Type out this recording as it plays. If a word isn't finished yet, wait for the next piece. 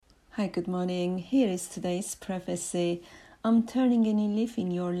Hi, good morning. Here is today's prophecy. I'm turning a new leaf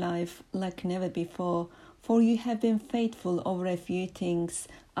in your life like never before, for you have been faithful over a few things.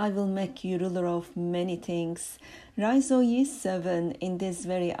 I will make you ruler of many things. Rise, O ye seven, in this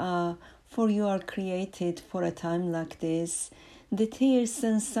very hour, for you are created for a time like this. The tears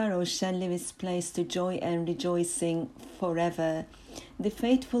and sorrow shall leave its place to joy and rejoicing forever. The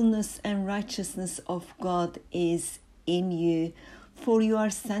faithfulness and righteousness of God is in you, for you are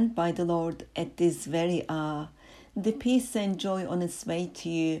sent by the Lord at this very hour. The peace and joy on its way to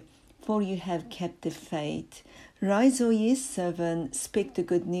you, for you have kept the faith. Rise, O ye seven, speak the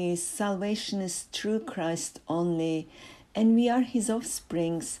good news. Salvation is through Christ only, and we are his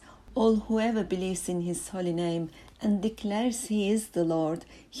offsprings. All whoever believes in his holy name and declares he is the Lord,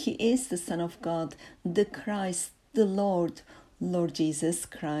 he is the Son of God, the Christ, the Lord Jesus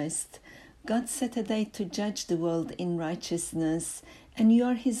Christ. God set a day to judge the world in righteousness, and you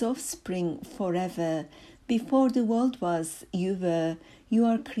are his offspring forever. Before the world was, you were. You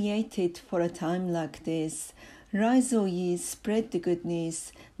are created for a time like this. Rise, O ye, spread the good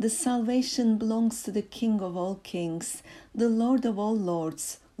news. The salvation belongs to the King of all kings, the Lord of all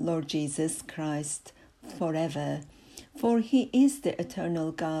lords, Lord Jesus Christ, forever. For he is the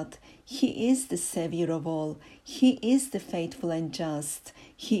eternal God. He is the Savior of all. He is the faithful and just.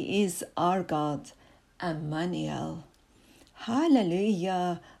 He is our God, Emmanuel.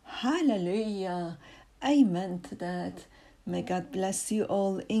 Hallelujah, hallelujah. Amen to that. May God bless you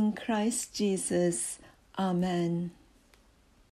all in Christ Jesus. Amen.